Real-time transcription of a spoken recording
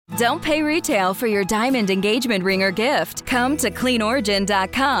Don't pay retail for your diamond engagement ring or gift. Come to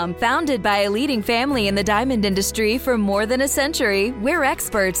CleanOrigin.com. Founded by a leading family in the diamond industry for more than a century, we're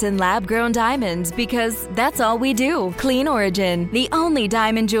experts in lab-grown diamonds because that's all we do. Clean Origin, the only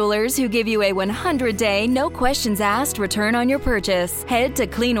diamond jewelers who give you a 100-day, no questions asked return on your purchase. Head to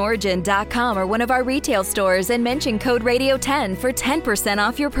CleanOrigin.com or one of our retail stores and mention code Radio10 for 10%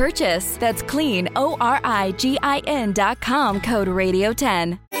 off your purchase. That's CleanOrigin.com, code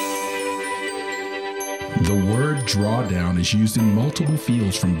Radio10. The word drawdown is used in multiple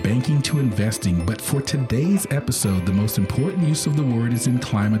fields from banking to investing, but for today's episode, the most important use of the word is in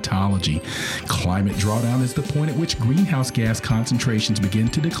climatology. Climate drawdown is the point at which greenhouse gas concentrations begin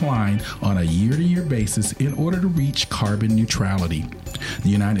to decline on a year-to-year basis in order to reach carbon neutrality. The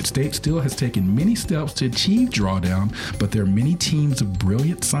United States still has taken many steps to achieve drawdown, but there are many teams of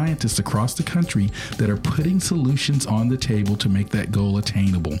brilliant scientists across the country that are putting solutions on the table to make that goal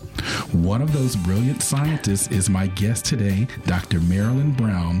attainable. One of those brilliant scientists is my guest today, Dr. Marilyn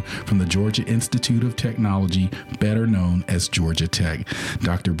Brown from the Georgia Institute of Technology, better known as Georgia Tech.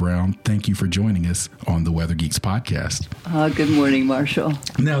 Dr. Brown, thank you for joining us on the Weather Geeks podcast. Good morning, Marshall.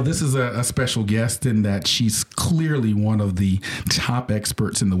 Now, this is a special guest in that she's clearly one of the top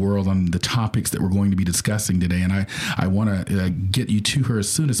experts in the world on the topics that we're going to be discussing today, and I want to get you to her as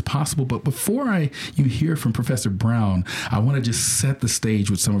soon as possible. But before you hear from Professor Brown, I want to just set the stage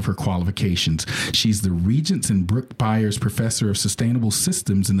with some of her qualifications. She's the Regents and Brooke Byers Professor of Sustainable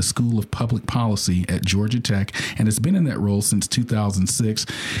Systems in the School of Public Policy at Georgia Tech and has been in that role since 2006.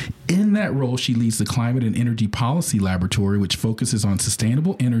 In that role, she leads the Climate and Energy Policy Laboratory, which focuses on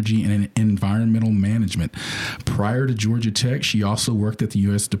sustainable energy and environmental management. Prior to Georgia Tech, she also worked at the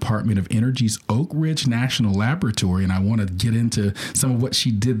U.S. Department of Energy's Oak Ridge National Laboratory, and I want to get into some of what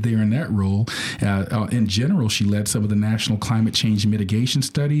she did there in that role. In general, she led some of the national climate change mitigation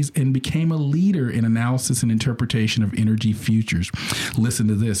studies and became a leader in analysis and interpretation of energy futures. Listen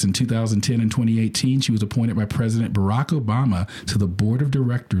to this. In 2010 and 2018, she was appointed by President Barack Obama to the board of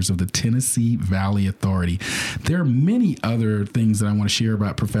directors of the Tennessee Valley Authority. There are many other things that I want to share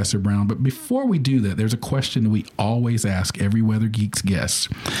about Professor Brown, but before we do that, there's a question that we always ask every Weather Geeks guest.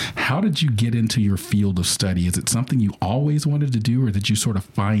 How did you get into your field of study? Is it something you always wanted to do, or did you sort of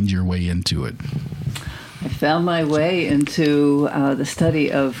find your way into it? I found my way into the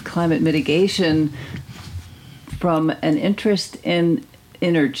study of climate mitigation from an interest in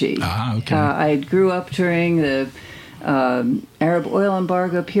energy. Okay. I grew up during the Arab oil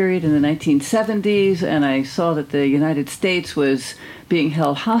embargo period in the 1970s, and I saw that the United States was being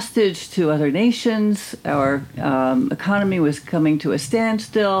held hostage to other nations. Our economy was coming to a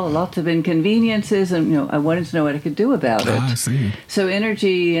standstill, lots of inconveniences, and I wanted to know what I could do about it. I see. So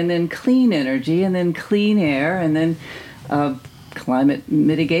energy, and then clean energy, and then clean air, and then climate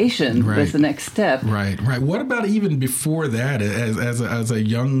mitigation was the next step. Right. What about even before that, as a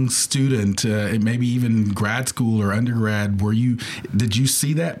young student, maybe even grad school or undergrad? Did you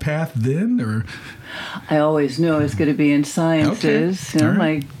see that path then, or? I always knew I was going to be in sciences. Okay.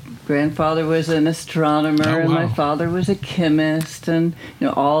 My grandfather was an astronomer, and my father was a chemist, and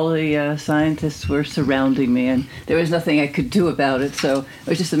all the scientists were surrounding me, and there was nothing I could do about it. So it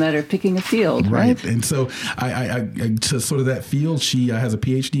was just a matter of picking a field, right? And so, I to sort of that field, she has a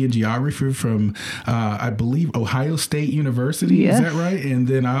PhD in geography from, I believe, Ohio State University. Yes. Is that right? And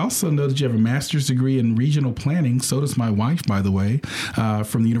then I also know that you have a master's degree in regional planning. So does my wife, by the way,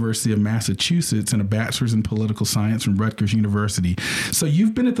 from the University of Massachusetts, and a bachelor's in political science from Rutgers University. So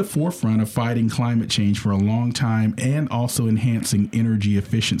you've been at the forefront of fighting climate change for a long time and also enhancing energy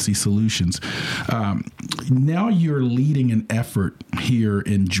efficiency solutions. Now you're leading an effort here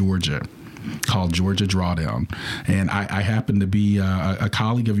in Georgia called Georgia Drawdown. And I happen to be a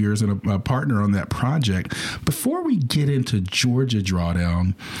colleague of yours and a partner on that project. Before we get into Georgia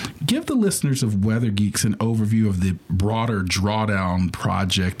Drawdown, give the listeners of Weather Geeks an overview of the broader Drawdown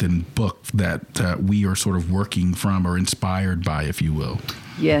project and book that we are sort of working from or inspired by, if you will.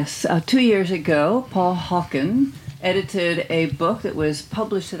 Yes. 2 years ago, Paul Hawken edited a book that was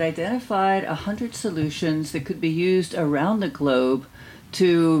published that identified 100 solutions that could be used around the globe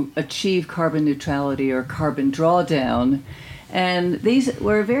to achieve carbon neutrality or carbon drawdown. And these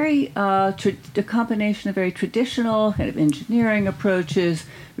were a combination of very traditional kind of engineering approaches,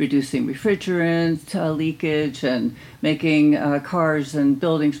 reducing refrigerant leakage and making cars and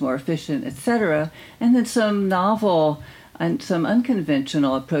buildings more efficient, etc. And then some novel and some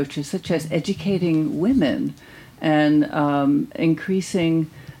unconventional approaches, such as educating women and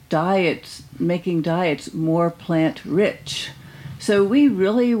increasing diets, making diets more plant-rich. So we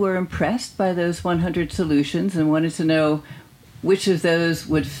really were impressed by those 100 solutions and wanted to know which of those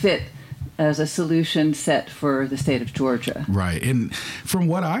would fit as a solution set for the state of Georgia. Right. And from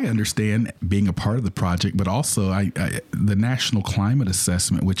what I understand, being a part of the project, but also the National Climate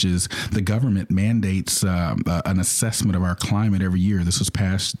Assessment, which is the government mandates an assessment of our climate every year. This was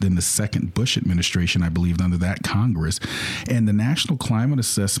passed in the second Bush administration, I believe, under that Congress. And the National Climate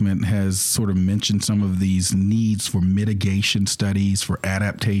Assessment has sort of mentioned some of these needs for mitigation studies, for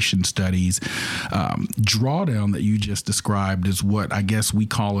adaptation studies. Drawdown that you just described is what I guess we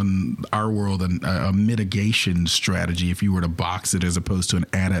call in our world a mitigation strategy, if you were to box it, as opposed to an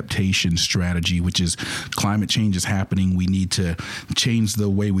adaptation strategy, which is climate change is happening. We need to change the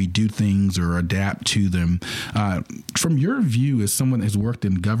way we do things or adapt to them. From your view, as someone who's worked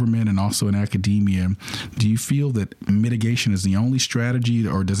in government and also in academia, do you feel that mitigation is the only strategy,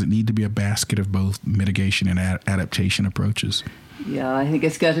 or does it need to be a basket of both mitigation and adaptation approaches? Yeah, I think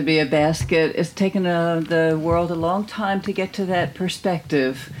it's got to be a basket. It's taken the world a long time to get to that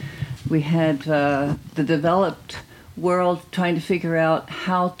perspective. We had the developed world trying to figure out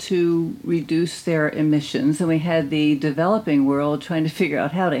how to reduce their emissions, and we had the developing world trying to figure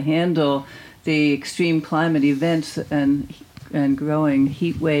out how to handle the extreme climate events and growing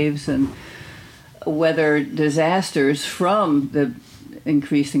heat waves and weather disasters from the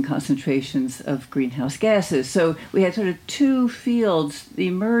increasing concentrations of greenhouse gases. So we had sort of two fields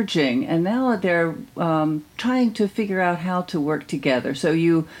emerging, and now they're trying to figure out how to work together. So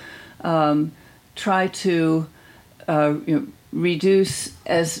you try to reduce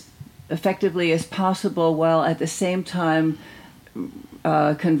as effectively as possible while at the same time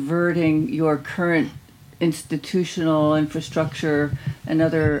converting your current institutional infrastructure and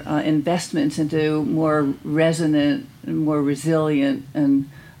other investments into more resonant and more resilient and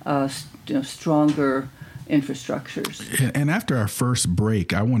stronger infrastructures. And after our first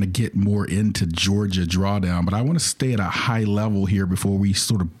break, I want to get more into Georgia Drawdown, but I want to stay at a high level here before we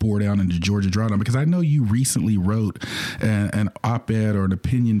sort of bore down into Georgia Drawdown, because I know you recently wrote an op-ed or an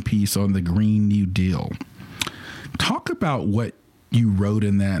opinion piece on the Green New Deal. Talk about what you wrote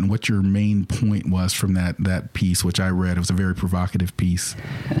in that and what your main point was from that piece, which I read. It was a very provocative piece.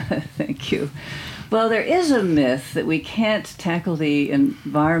 Thank you. Well, there is a myth that we can't tackle the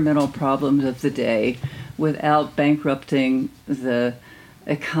environmental problems of the day without bankrupting the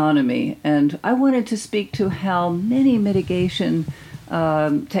economy. And I wanted to speak to how many mitigation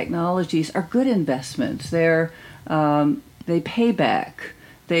technologies are good investments. They pay back,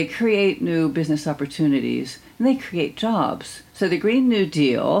 they create new business opportunities, and they create jobs. So the Green New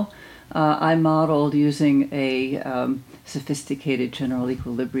Deal, I modeled using a sophisticated general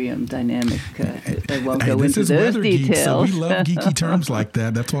equilibrium dynamic. I won't go into those details. Geeks, so we love geeky terms like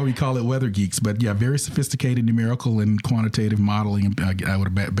that. That's why we call it weather geeks. But yeah, very sophisticated numerical and quantitative modeling. I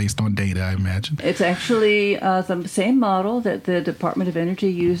would have based on data, I imagine. It's actually the same model that the Department of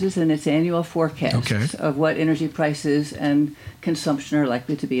Energy uses in its annual forecast of what energy prices and consumption are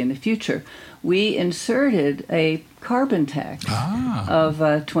likely to be in the future. We inserted a carbon tax of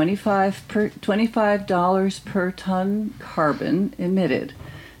 $25 per ton carbon emitted.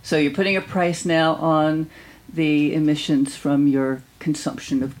 So you're putting a price now on the emissions from your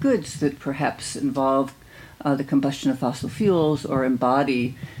consumption of goods that perhaps involve the combustion of fossil fuels or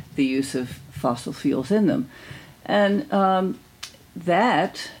embody the use of fossil fuels in them. And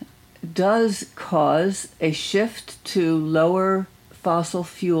that does cause a shift to lower fossil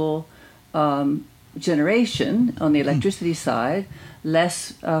fuel generation on the electricity side,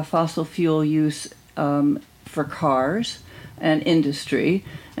 less fossil fuel use for cars and industry.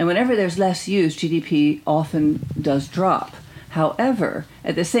 And whenever there's less use, GDP often does drop. However,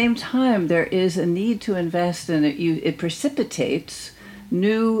 at the same time, there is a need to invest in it. It precipitates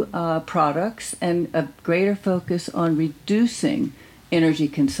new products and a greater focus on reducing energy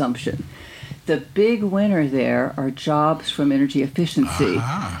consumption. The big winner there are jobs from energy efficiency.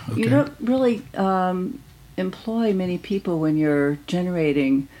 Okay. You don't really employ many people when you're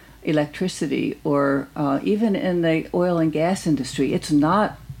generating electricity or even in the oil and gas industry. It's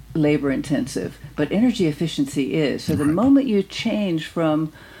not labor intensive, but energy efficiency is. So the moment you change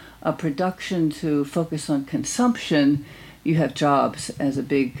from a production to focus on consumption, you have jobs as a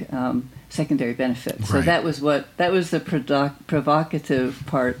big secondary benefit. So that was the provocative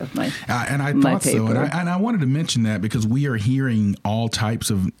part of my and I my thought paper. so, and I wanted to mention that because we are hearing all types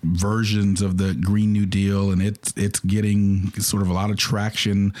of versions of the Green New Deal, and it's getting sort of a lot of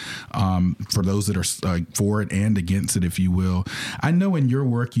traction for those that are for it and against it, if you will. I know in your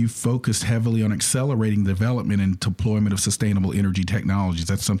work you focused heavily on accelerating the development and deployment of sustainable energy technologies.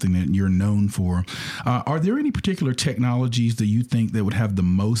 That's something that you're known for. Are there any particular technologies that you think that would have the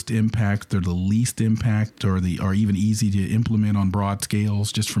most impact impact or the least impact or even easy to implement on broad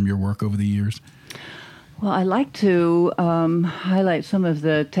scales just from your work over the years? Well, I like to highlight some of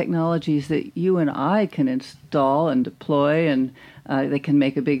the technologies that you and I can install and deploy, and they can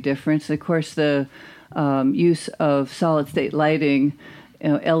make a big difference. Of course, the use of solid-state lighting,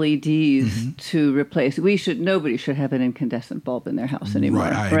 LEDs to replace. Nobody should have an incandescent bulb in their house anymore.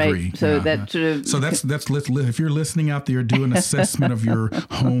 Right, I agree. So if you're listening out there, do an assessment of your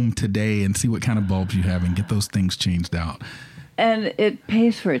home today and see what kind of bulbs you have and get those things changed out. And it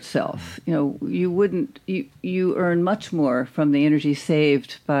pays for itself. You earn much more from the energy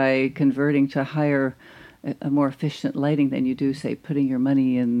saved by converting to a more efficient lighting than you do, say, putting your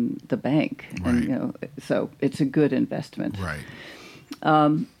money in the bank. Right. And, so it's a good investment. Right.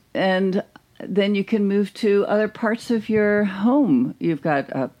 And then you can move to other parts of your home. You've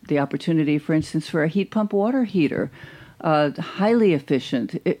got the opportunity, for instance, for a heat pump water heater. Highly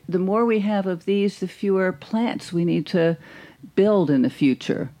efficient. The more we have of these, the fewer plants we need to build in the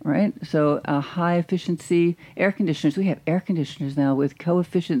future, right? So high efficiency air conditioners. We have air conditioners now with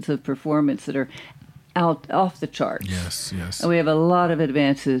coefficients of performance that are off the charts. Yes. And we have a lot of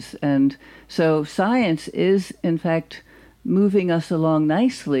advances. And so science is, in fact, moving us along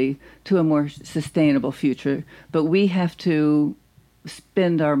nicely to a more sustainable future. But we have to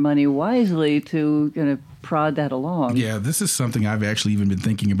spend our money wisely to prod that along. Yeah, this is something I've actually even been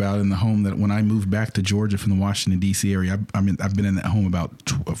thinking about in the home, that when I moved back to Georgia from the Washington, D.C. area, I've been in that home about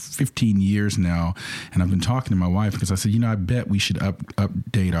 15 years now, and I've been talking to my wife because I said, I bet we should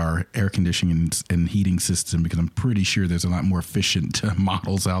update our air conditioning and heating system, because I'm pretty sure there's a lot more efficient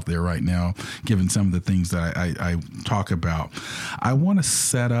models out there right now, given some of the things that I talk about. I want to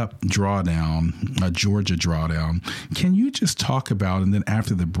set up Drawdown, a Georgia Drawdown. Can you just talk about, and then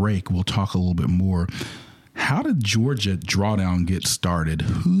after the break, we'll talk a little bit more, how did Georgia Drawdown get started?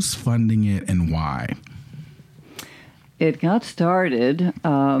 Who's funding it and why? It got started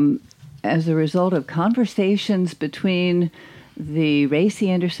as a result of conversations between the Ray C.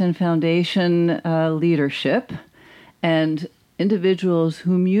 Anderson Foundation leadership and individuals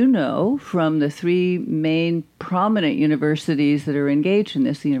whom you know from the three main prominent universities that are engaged in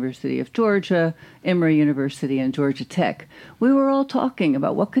this, the University of Georgia, Emory University, and Georgia Tech. We were all talking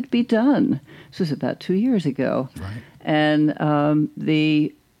about what could be done. This was about 2 years ago. Right. And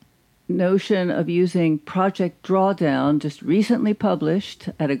the notion of using Project Drawdown, just recently published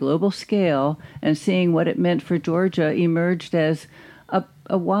at a global scale, and seeing what it meant for Georgia, emerged as a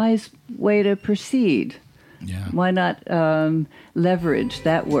wise way to proceed. Yeah. Why not leverage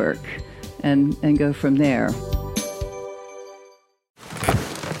that work and go from there?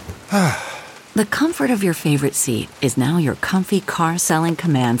 The comfort of your favorite seat is now your comfy car selling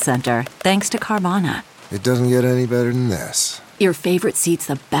command center, thanks to Carvana. It doesn't get any better than this. Your favorite seat's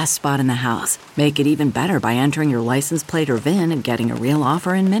the best spot in the house. Make it even better by entering your license plate or VIN and getting a real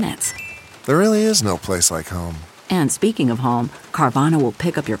offer in minutes. There really is no place like home. And speaking of home, Carvana will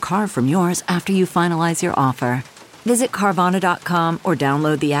pick up your car from yours after you finalize your offer. Visit Carvana.com or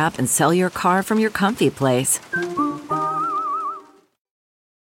download the app and sell your car from your comfy place.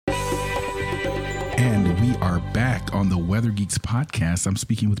 And we are back on the Weather Geeks podcast. I'm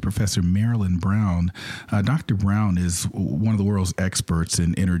speaking with Professor Marilyn Brown. Dr. Brown is one of the world's experts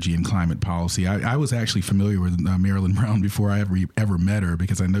in energy and climate policy. I was actually familiar with Marilyn Brown before I ever met her,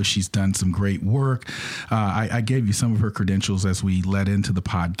 because I know she's done some great work. I gave you some of her credentials as we led into the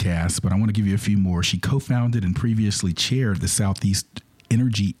podcast, but I want to give you a few more. She co-founded and previously chaired the Southeast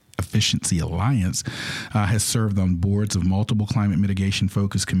Energy Efficiency Alliance, has served on boards of multiple climate mitigation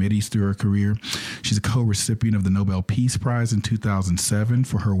focused committees through her career. She's a co-recipient of the Nobel Peace Prize in 2007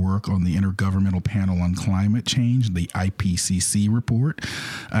 for her work on the Intergovernmental Panel on Climate Change, the IPCC report,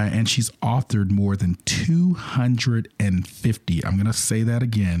 and she's authored more than 250, I'm going to say that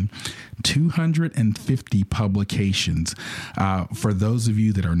again, 250 publications. For those of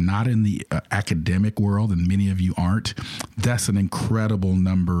you that are not in the academic world, and many of you aren't, that's an incredible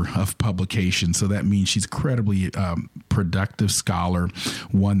number of publications. So that means she's incredibly productive scholar,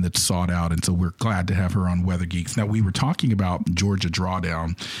 one that's sought out. And so we're glad to have her on Weather Geeks. Now, we were talking about Georgia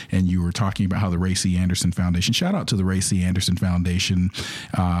Drawdown, and you were talking about how the Ray C. Anderson Foundation, shout out to the Ray C. Anderson Foundation,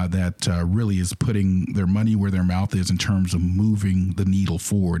 that really is putting their money where their mouth is in terms of moving the needle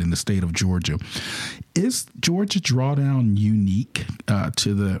forward in the state of Georgia. Is Georgia Drawdown unique are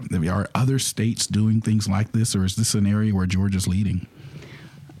other states doing things like this, or is this an area where Georgia's leading?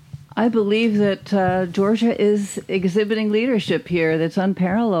 I believe that Georgia is exhibiting leadership here that's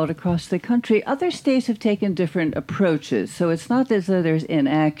unparalleled across the country. Other states have taken different approaches, so it's not as though there's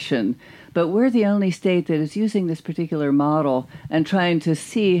inaction, But we're the only state that is using this particular model and trying to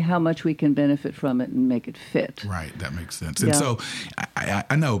see how much we can benefit from it and make it fit. Right, that makes sense. And so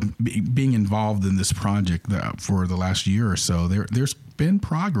I know being involved in this project for the last year or so, there's been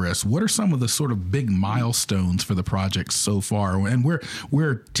progress. What are some of the sort of big milestones for the project so far? And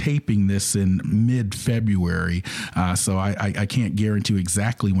we're taping this in mid-February, so I can't guarantee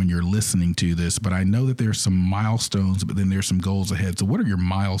exactly when you're listening to this, but I know that there's some milestones, but then there's some goals ahead. So what are your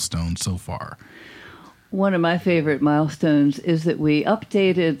milestones so far? One of my favorite milestones is that we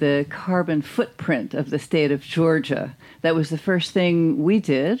updated the carbon footprint of the state of Georgia. That was the first thing we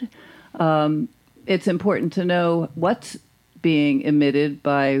did. It's important to know what's being emitted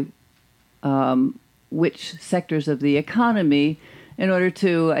by which sectors of the economy in order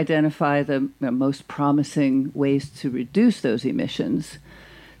to identify the most promising ways to reduce those emissions.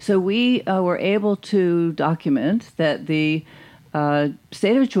 So we were able to document that the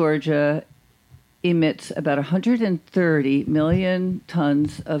state of Georgia emits about 130 million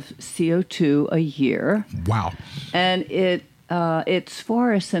tons of CO2 a year. Wow. And its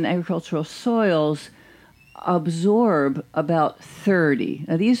forests and agricultural soils absorb about 30.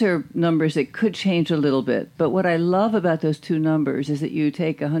 Now, these are numbers that could change a little bit, but what I love about those two numbers is that you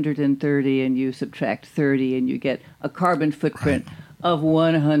take 130 and you subtract 30 and you get a carbon footprint of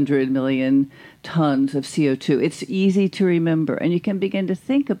 100 million tons of CO2. It's easy to remember, and you can begin to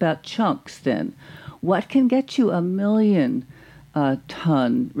think about chunks then. What can get you a million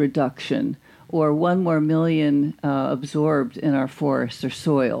ton reduction or 1 more million absorbed in our forests or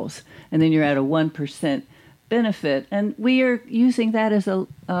soils? And then you're at a 1% benefit. And we are using that as a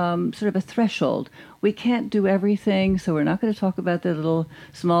sort of a threshold. We can't do everything, so we're not going to talk about the little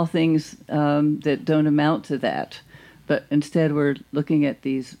small things that don't amount to that. But instead, we're looking at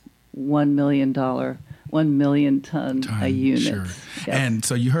these $1 million 1 million ton a unit. Sure. Yep. And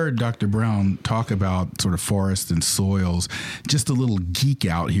so you heard Dr. Brown talk about sort of forests and soils. Just a little geek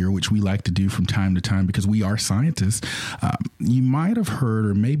out here, which we like to do from time to time because we are scientists. You might have heard,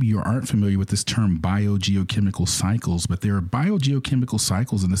 or maybe you aren't familiar with this term, biogeochemical cycles, but there are biogeochemical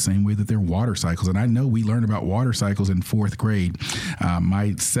cycles in the same way that there are water cycles. And I know we learned about water cycles in 4th grade. My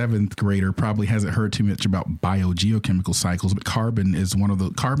 7th grader probably hasn't heard too much about biogeochemical cycles, but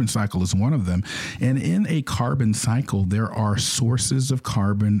carbon cycle is one of them. And in a carbon cycle, there are sources of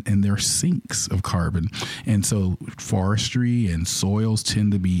carbon and there are sinks of carbon. And so forestry and soils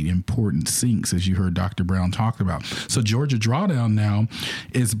tend to be important sinks, as you heard Dr. Brown talk about. So Georgia Drawdown now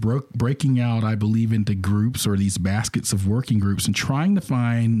is breaking out, I believe, into groups or these baskets of working groups and trying to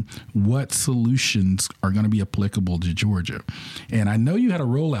find what solutions are going to be applicable to Georgia. And I know you had a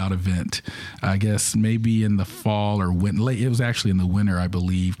rollout event, I guess maybe in the fall or late. It was actually in the winter, I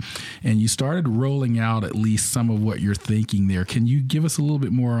believe. And you started rolling out at least some of what you're thinking there. Can you give us a little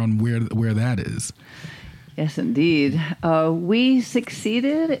bit more on where that is? Yes, indeed. We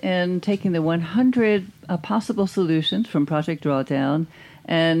succeeded in taking the 100 possible solutions from Project Drawdown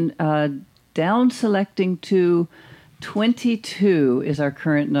and down selecting to 22 is our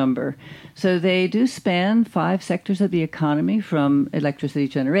current number. So they do span 5 sectors of the economy, from electricity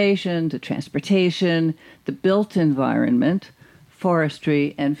generation to transportation, the built environment,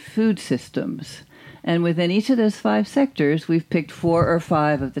 forestry, and food systems. And within each of those 5 sectors, we've picked 4 or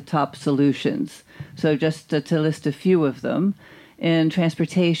 5 of the top solutions. So just to list a few of them, in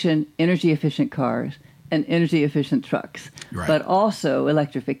transportation, energy-efficient cars and energy-efficient trucks, right, but also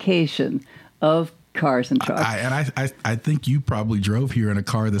electrification of cars and trucks. I think you probably drove here in a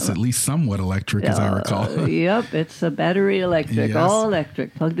car that's at least somewhat electric, as I recall. Yep, it's a battery electric, yes, all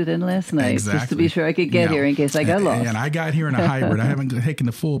electric. Plugged it in last night just to be sure I could get here in case I got lost. And I got here in a hybrid. I haven't taken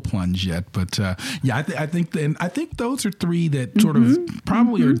the full plunge yet, but I think those are 3 that sort of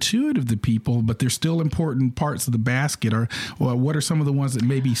probably are intuitive to people, but they're still important parts of the basket. What are some of the ones that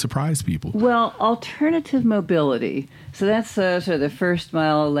maybe surprise people? Well, alternative mobility. So that's sort of the first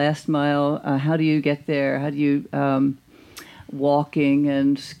mile, last mile. How do you get there? How do you walking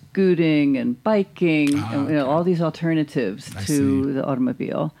and scooting and biking, and, all these alternatives to the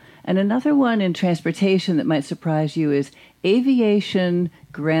automobile. And another one in transportation that might surprise you is aviation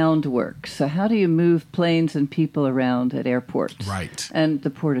groundwork. So how do you move planes and people around at airports? Right. And the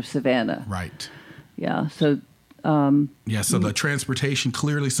Port of Savannah. Right. Yeah, so... So the transportation,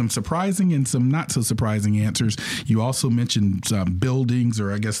 clearly some surprising and some not so surprising answers. You also mentioned buildings,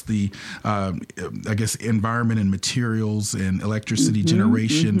 or I guess the environment and materials and electricity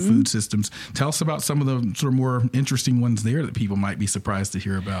generation, food systems. Tell us about some of the sort of more interesting ones there that people might be surprised to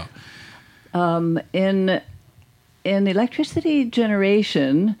hear about. In electricity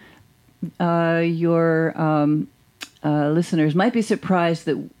generation, your listeners might be surprised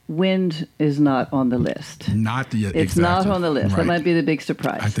that wind is not on the list. It's not on the list. Right. That might be the big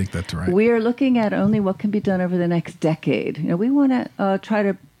surprise. I think that's right. We are looking at only what can be done over the next decade. We want to try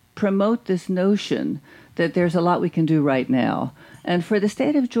to promote this notion that there's a lot we can do right now. And for the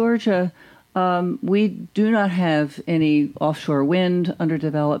state of Georgia, we do not have any offshore wind under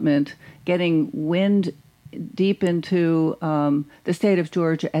development. Getting wind deep into the state of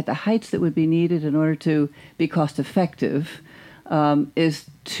Georgia at the heights that would be needed in order to be cost effective is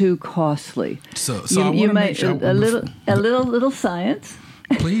too costly. So I want to make sure a little science.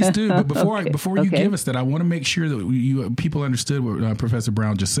 Please do. But before you Okay. give us that, I want to make sure that people understood what Professor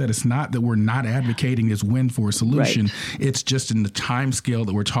Brown just said. It's not that we're not advocating this wind for a solution. Right. It's just in the time scale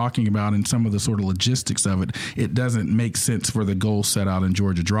that we're talking about and some of the sort of logistics of it, it doesn't make sense for the goal set out in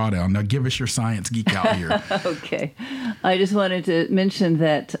Georgia Drawdown. Now, give us your science geek out here. Okay. I just wanted to mention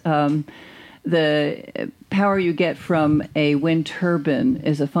that the power you get from a wind turbine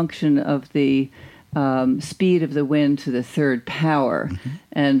is a function of the speed of the wind to the third power. Mm-hmm.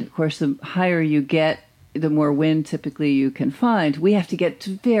 And, of course, the higher you get, the more wind typically you can find. We have to get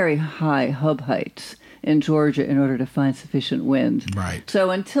to very high hub heights in Georgia in order to find sufficient wind. Right. So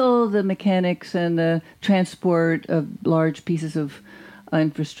until the mechanics and the transport of large pieces of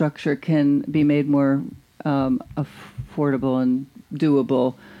infrastructure can be made more affordable and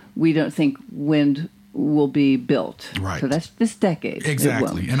doable, we don't think wind will be built. Right. So that's this decade.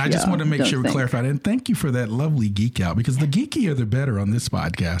 Exactly. And I just want to make sure we clarify that. And thank you for that lovely geek out, because the geekier the better on this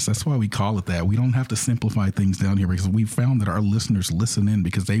podcast. That's why we call it that. We don't have to simplify things down here, because we found that our listeners listen in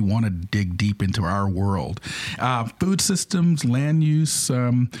because they want to dig deep into our world. Food systems, land use,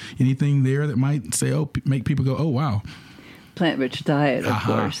 anything there that might say, make people go, oh, wow. Plant-rich diet, of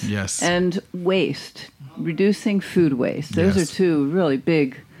course. Yes. And waste, reducing food waste. Those are two really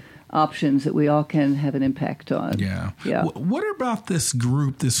big options that we all can have an impact on. Yeah. Yeah. What about this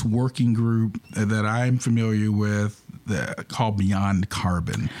group, this working group that I'm familiar with called Beyond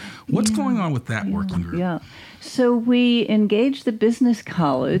Carbon? What's going on with that working group? Yeah. So we engaged the Business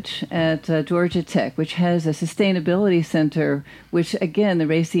College at Georgia Tech, which has a sustainability center, which, again, the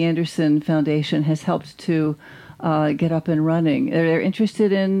Ray C. Anderson Foundation has helped to get up and running. They're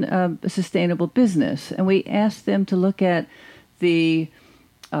interested in sustainable business. And we asked them to look at the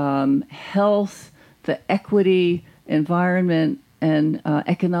health, the equity, environment, and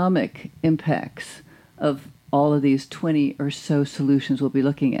economic impacts of all of these 20 or so solutions we'll be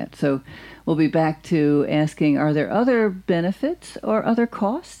looking at. So we'll be back to asking, are there other benefits or other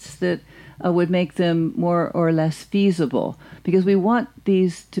costs that would make them more or less feasible? Because we want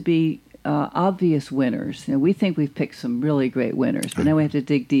these to be obvious winners. We think we've picked some really great winners, but now we have to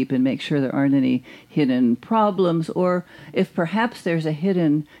dig deep and make sure there aren't any hidden problems, or if perhaps there's a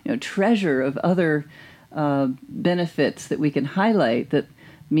hidden treasure of other benefits that we can highlight that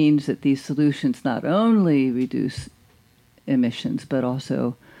means that these solutions not only reduce emissions, but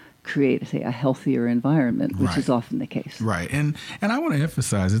also create, say, a healthier environment, which is often the case. Right. And I want to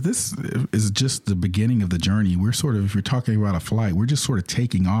emphasize that this is just the beginning of the journey. We're sort of, if you're talking about a flight, we're just sort of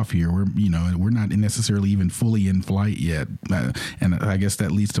taking off here. We're not necessarily even fully in flight yet. And I guess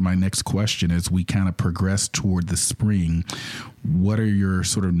that leads to my next question as we kind of progress toward the spring. What are your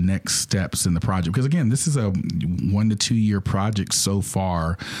sort of next steps in the project? Because, again, this is a 1 to 2 year project so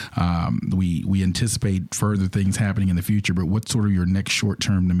far. We anticipate further things happening in the future, but what's sort of your next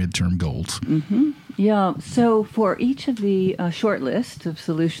short-term to midterm goals? Mm-hmm. Yeah, so for each of the short list of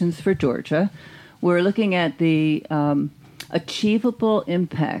solutions for Georgia, we're looking at the achievable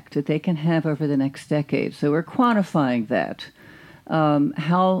impact that they can have over the next decade. So we're quantifying that.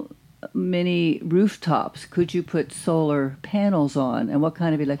 How many rooftops could you put solar panels on, and what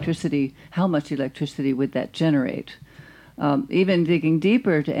kind of electricity, how much electricity would that generate? Even digging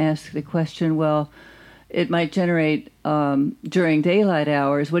deeper to ask the question, well, it might generate during daylight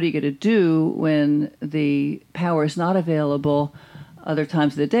hours. What are you going to do when the power is not available other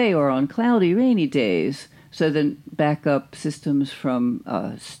times of the day or on cloudy, rainy days? So then backup systems from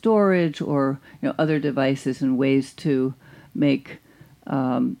storage or other devices and ways to make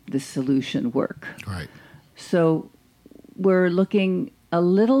the solution work. Right. So we're looking a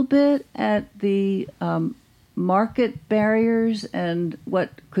little bit at the market barriers and what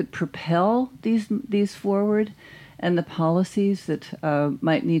could propel these forward, and the policies that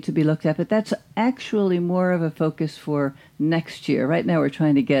might need to be looked at. But that's actually more of a focus for next year. Right now we're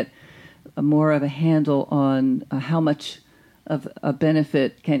trying to get more of a handle on how much of a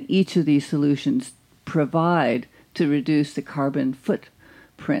benefit can each of these solutions provide to reduce the carbon footprint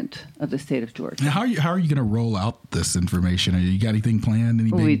footprint of the state of Georgia. Now, how are you going to roll out this information? You got anything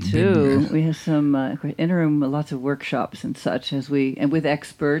planned? We do. We have some interim, lots of workshops and such and with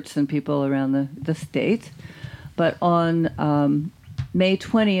experts and people around the state. But on May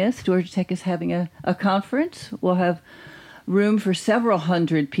 20th, Georgia Tech is having a conference. We'll have room for several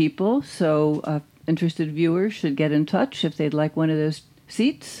hundred people, so interested viewers should get in touch if they'd like one of those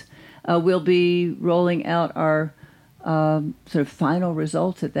seats. We'll be rolling out our sort of final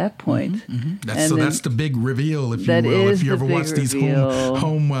results at that point. That's the big reveal, if you will. If you ever watch these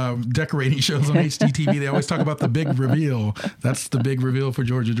home decorating shows on HGTV, they always talk about the big reveal. That's the big reveal for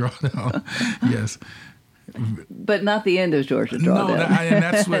Georgia Drawdown. Yes. But not the end of Georgia Drawdown. No,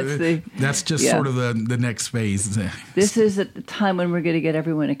 and that's just sort of the next phase. This is at the time when we're going to get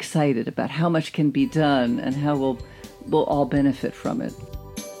everyone excited about how much can be done and how we'll all benefit from it.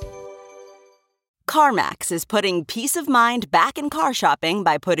 CarMax is putting peace of mind back in car shopping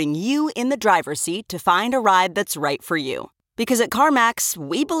by putting you in the driver's seat to find a ride that's right for you. Because at CarMax,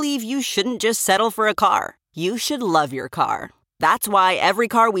 we believe you shouldn't just settle for a car. You should love your car. That's why every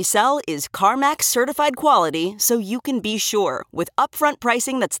car we sell is CarMax certified quality, so you can be sure with upfront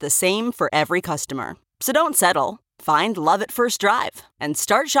pricing that's the same for every customer. So don't settle. Find love at first drive and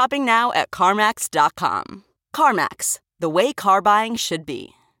start shopping now at CarMax.com. CarMax, the way car buying should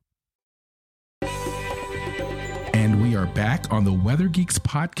be. And we are back on the Weather Geeks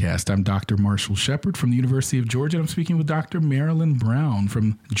podcast. I'm Dr. Marshall Shepard from the University of Georgia. I'm speaking with Dr. Marilyn Brown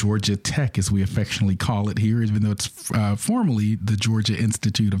from Georgia Tech, as we affectionately call it here, even though it's formerly the Georgia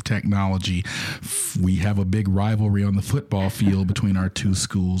Institute of Technology. We have a big rivalry on the football field between our two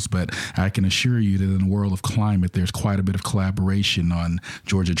schools, but I can assure you that in the world of climate, there's quite a bit of collaboration on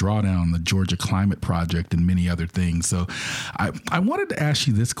Georgia Drawdown, the Georgia Climate Project, and many other things. So I wanted to ask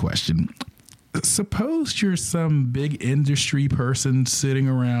you this question. Suppose you're some big industry person sitting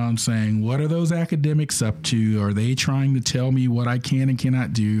around saying, what are those academics up to? Are they trying to tell me what I can and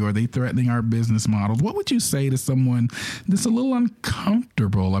cannot do? Are they threatening our business models? What would you say to someone that's a little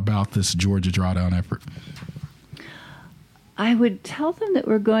uncomfortable about this Georgia Drawdown effort? I would tell them that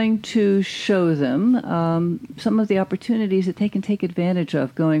we're going to show them some of the opportunities that they can take advantage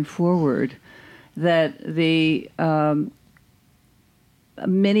of going forward, that the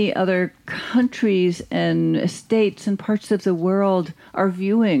many other countries and states and parts of the world are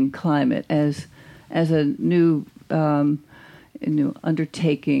viewing climate as a new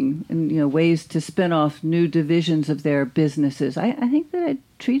undertaking and ways to spin off new divisions of their businesses. I think that I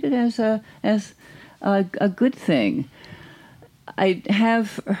treat it as a good thing. I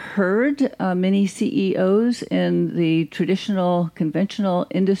have heard many CEOs in the traditional, conventional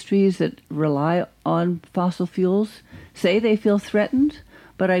industries that rely on fossil fuels say they feel threatened,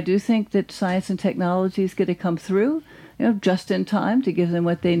 but I do think that science and technology is going to come through, just in time to give them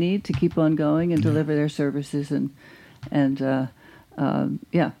what they need to keep on going and deliver their services and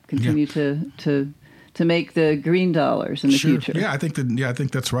continue to make the green dollars in the future. Yeah, I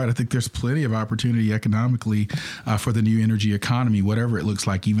think that's right. I think there's plenty of opportunity economically for the new energy economy, whatever it looks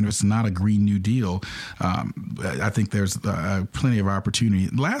like, even if it's not a Green New Deal. I think there's plenty of opportunity.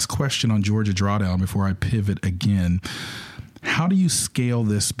 Last question on Georgia Drawdown before I pivot again. How do you scale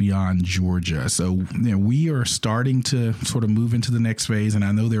this beyond Georgia? So, we are starting to sort of move into the next phase, and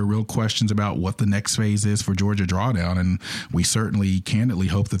I know there are real questions about what the next phase is for Georgia Drawdown, and we certainly candidly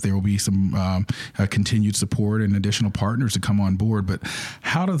hope that there will be some continued support and additional partners to come on board. But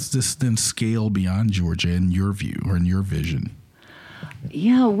how does this then scale beyond Georgia in your view or in your vision?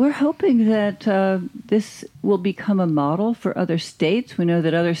 Yeah, we're hoping that this will become a model for other states. We know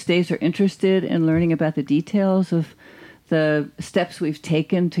that other states are interested in learning about the details of the steps we've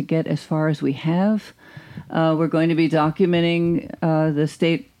taken to get as far as we have. We're going to be documenting the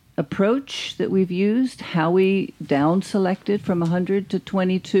state approach that we've used, how we down-selected from 100 to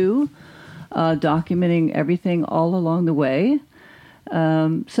 22, documenting everything all along the way.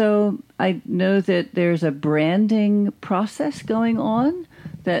 So I know that there's a branding process going on,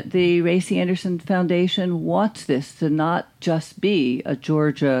 that the Ray C. Anderson Foundation wants this to not just be a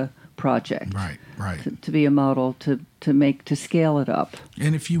Georgia project. Right. To be a model to scale it up.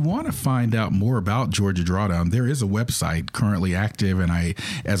 And if you want to find out more about Georgia Drawdown, there is a website currently active, and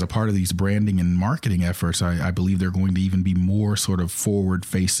as a part of these branding and marketing efforts, I believe there are going to even be more sort of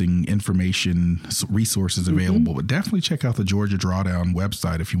forward-facing information resources available. But definitely check out the Georgia Drawdown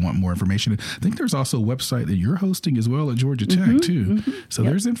website if you want more information. I think there's also a website that you're hosting as well at Georgia Tech, too. So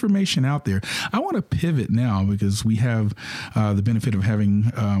there's information out there. I want to pivot now because we have the benefit of having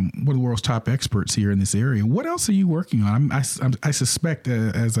one of the world's top experts here in this area. What else are you working working on. I suspect,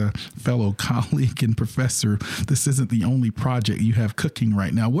 as a fellow colleague and professor, this isn't the only project you have cooking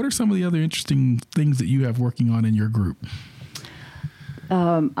right now. What are some of the other interesting things that you have working on in your group?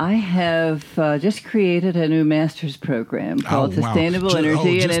 I have just created a new master's program called Sustainable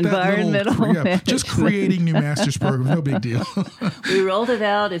Energy and Environmental Management. Just creating new master's programs, no big deal. We rolled it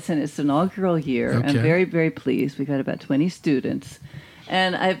out. It's in its inaugural year. Okay. I'm very, very pleased. We've got about 20 students.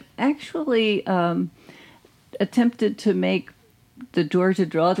 And I've actually attempted to make the Georgia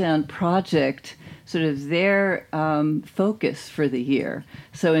Drawdown Project sort of their focus for the year.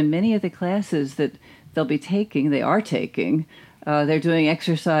 So in many of the classes that they'll be taking, they're doing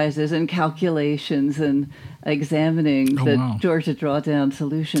exercises and calculations and examining Georgia Drawdown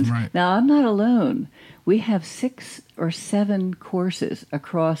solutions. Right. Now, I'm not alone. We have 6 or 7 courses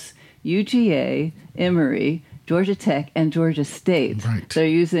across UGA, Emory, Georgia Tech, and Georgia State. Right. They're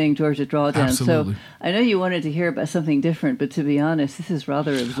using Georgia Drawdown. Absolutely. So I know you wanted to hear about something different, but to be honest, this is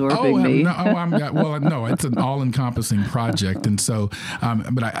rather absorbing me. No, it's an all-encompassing project. And so,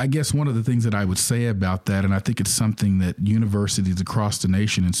 but I guess one of the things that I would say about that, and I think it's something that universities across the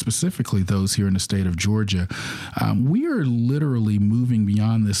nation, and specifically those here in the state of Georgia, we are literally moving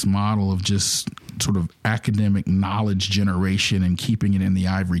beyond this model of just sort of academic knowledge generation and keeping it in the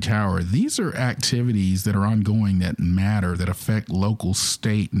ivory tower. These are activities that are ongoing, that matter, that affect local,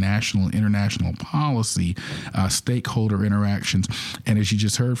 state, national, international policy, stakeholder interactions. And as you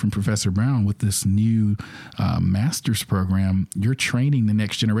just heard from Professor Brown, with this new master's program, you're training the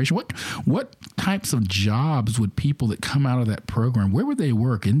next generation. What types of jobs would people that come out of that program, where would they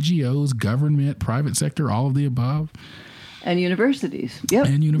work? NGOs, government, private sector, all of the above? And universities. Yep.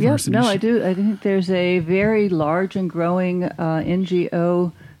 And universities. Yep. No, I do. I think there's a very large and growing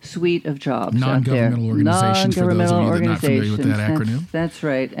NGO suite of jobs non-governmental organizations, for those of you that are not familiar with that acronym. That's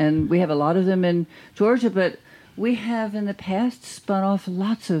right. And we have a lot of them in Georgia, but we have in the past spun off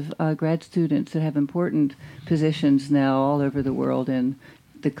lots of grad students that have important positions now all over the world in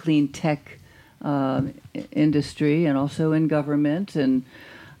the clean tech industry and also in government. And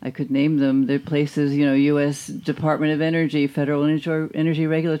I could name them. They're places, U.S. Department of Energy, Federal Energy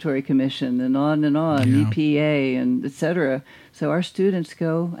Regulatory Commission, and on, EPA, and et cetera. So our students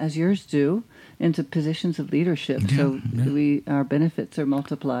go, as yours do, into positions of leadership. Our benefits are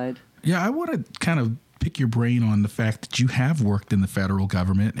multiplied. Yeah, I want to kind of pick your brain on the fact that you have worked in the federal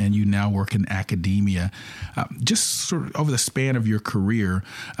government and you now work in academia. Just sort of over the span of your career,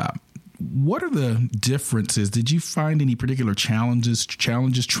 what are the differences? Did you find any particular challenges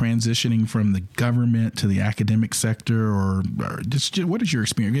transitioning from the government to the academic sector, or just what is your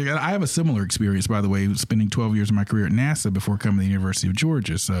experience? I have a similar experience, by the way, spending 12 years of my career at NASA before coming to the University of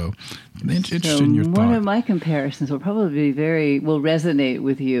Georgia. So interested in your thoughts. One of my comparisons will probably will resonate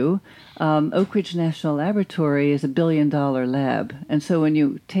with you. Oak Ridge National Laboratory is $1 billion lab. And so when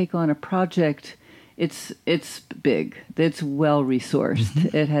you take on a project, it's big. It's well-resourced.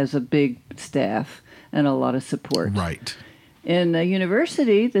 Mm-hmm. It has a big staff and a lot of support. Right. In a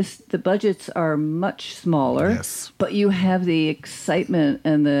university, the budgets are much smaller, yes, but you have the excitement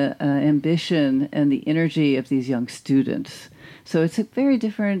and the ambition and the energy of these young students. So it's a very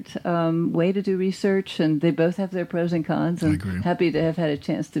different way to do research, and they both have their pros and cons. And I agree. Happy to have had a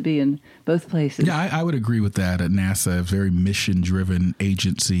chance to be in both places. Yeah, I would agree with that. At NASA, a very mission-driven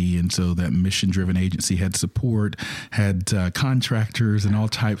agency, and so that mission-driven agency had support, had contractors and all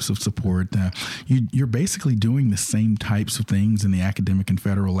types of support. You're basically doing the same types of things in the academic and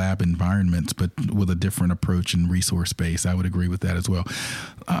federal lab environments, but with a different approach and resource base. I would agree with that as well.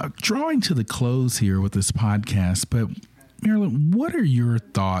 Drawing to the close here with this podcast, but Marilyn, what are your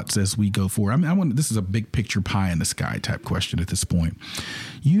thoughts as we go forward? This is a big picture pie in the sky type question at this point.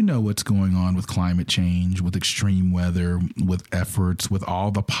 You know what's going on with climate change, with extreme weather, with efforts, with all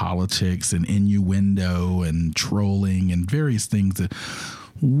the politics and innuendo and trolling and various things.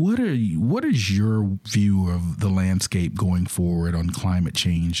 What is your view of the landscape going forward on climate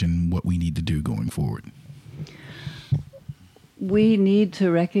change and what we need to do going forward? We need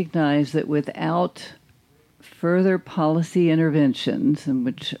to recognize that without further policy interventions, in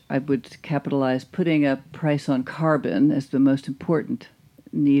which I would capitalize putting a price on carbon as the most important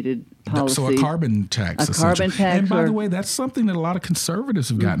needed policy. So a carbon tax. A carbon tax. And by the way, that's something that a lot of conservatives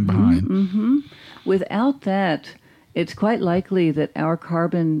have gotten behind. Mm-hmm. Without that, it's quite likely that our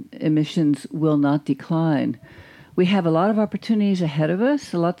carbon emissions will not decline. We have a lot of opportunities ahead of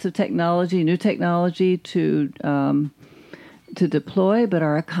us, lots of technology, new technology to deploy, but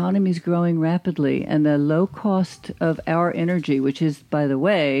our economy is growing rapidly, and the low cost of our energy, which is, by the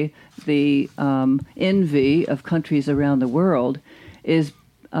way, the envy of countries around the world, is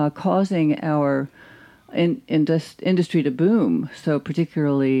causing our industry to boom. So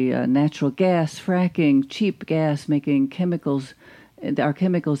particularly natural gas, fracking, cheap gas, making chemicals, our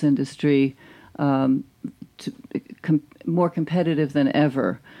chemicals industry more competitive than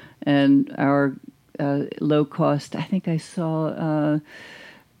ever. And our low cost, I think I saw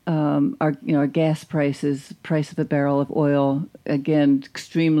our gas prices, price of a barrel of oil, again,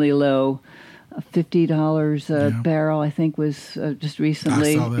 extremely low. $50 a barrel, I think, was just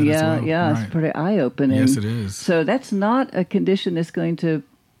recently. I saw that as well. Right. It's pretty eye-opening. Yes, it is. So that's not a condition that's going to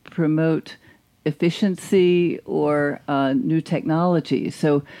promote efficiency or new technology.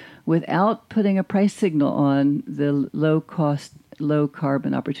 So without putting a price signal on the low-cost,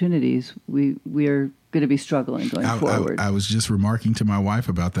 low-carbon opportunities, we are going to be struggling going forward. I was just remarking to my wife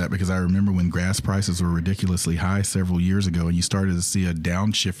about that because I remember when gas prices were ridiculously high several years ago, and you started to see a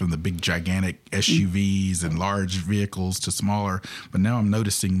downshift from the big gigantic SUVs and large vehicles to smaller. But now I'm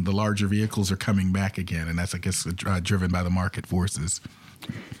noticing the larger vehicles are coming back again, and that's, I guess, driven by the market forces.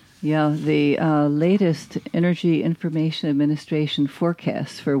 Yeah, the latest Energy Information Administration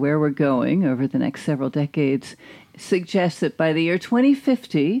forecasts for where we're going over the next several decades suggests that by the year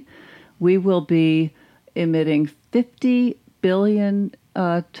 2050, we will be emitting 50 billion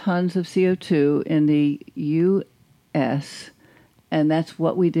tons of CO2 in the U.S., and that's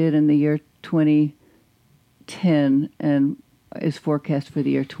what we did in the year 2010 and is forecast for the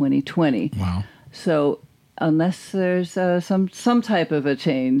year 2020. Wow. So unless there's some type of a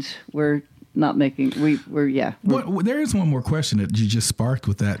change, we're not making, Well, there is one more question that you just sparked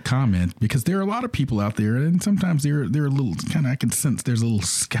with that comment, because there are a lot of people out there, and sometimes they're a little kind of, I can sense there's a little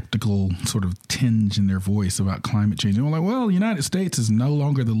skeptical sort of tinge in their voice about climate change. And we're like, well, the United States is no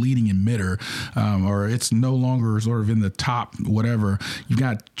longer the leading emitter, or it's no longer sort of in the top, whatever. You've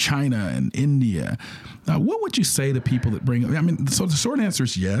got China and India. What would you say to people that bring, I mean, so the short answer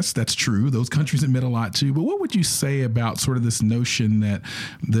is yes, that's true. Those countries emit a lot too. But what would you say about sort of this notion that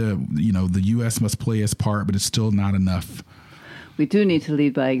the U.S. must play its part, but it's still not enough? We do need to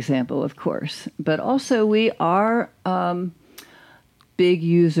lead by example, of course. But also we are big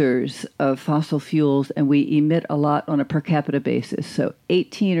users of fossil fuels, and we emit a lot on a per capita basis. So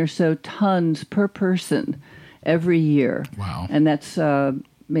 18 or so tons per person every year. Wow. And that's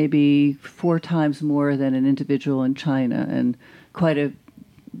maybe 4 times more than an individual in China, and quite a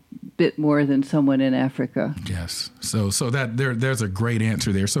bit more than someone in Africa. Yes. So that there's a great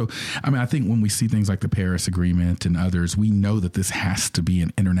answer there. So, I mean, I think when we see things like the Paris Agreement and others, we know that this has to be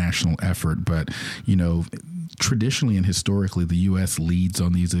an international effort. But, traditionally and historically, the U.S. leads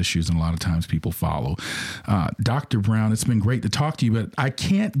on these issues, and a lot of times people follow. Dr. Brown, it's been great to talk to you, but I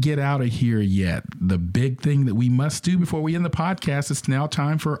can't get out of here yet. The big thing that we must do before we end the podcast, it's now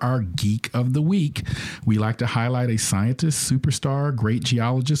time for our Geek of the Week. We like to highlight a scientist, superstar, great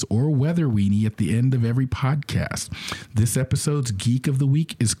geologist, or weather weenie at the end of every podcast. This episode's Geek of the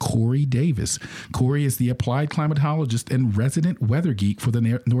Week is Corey Davis. Corey is the applied climatologist and resident weather geek for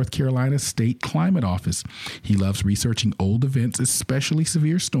the North Carolina State Climate Office. He loves researching old events, especially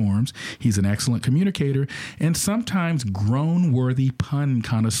severe storms. He's an excellent communicator and sometimes groan-worthy pun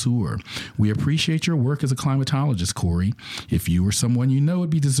connoisseur. We appreciate your work as a climatologist, Corey. If you or someone you know would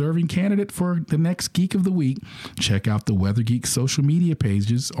be deserving candidate for the next Geek of the Week, check out the Weather Geek social media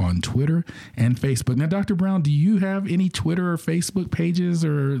pages on Twitter and Facebook. Now, Dr. Brown, do you have any Twitter or Facebook pages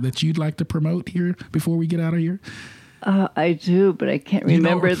or that you'd like to promote here before we get out of here? I do, but I can't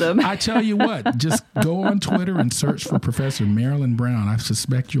remember them. I tell you what, just go on Twitter and search for Professor Marilyn Brown. I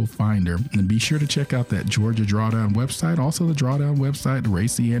suspect you'll find her. And be sure to check out that Georgia Drawdown website, also the Drawdown website, the Ray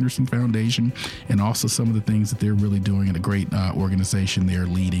C. Anderson Foundation, and also some of the things that they're really doing at a great organization they're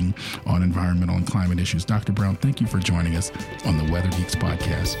leading on environmental and climate issues. Dr. Brown, thank you for joining us on the Weather Geeks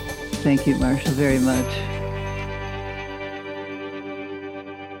podcast. Thank you, Marshall, very much.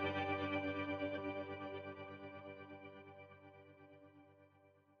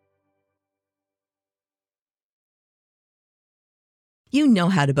 You know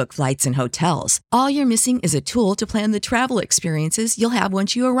how to book flights and hotels. All you're missing is a tool to plan the travel experiences you'll have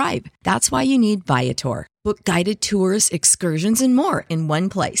once you arrive. That's why you need Viator. Book guided tours, excursions, and more in one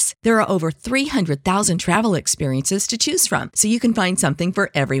place. There are over 300,000 travel experiences to choose from, so you can find something for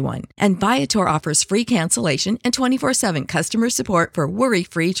everyone. And Viator offers free cancellation and 24/7 customer support for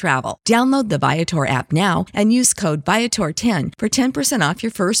worry-free travel. Download the Viator app now and use code Viator10 for 10% off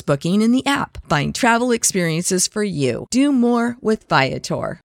your first booking in the app. Find travel experiences for you. Do more with Viator.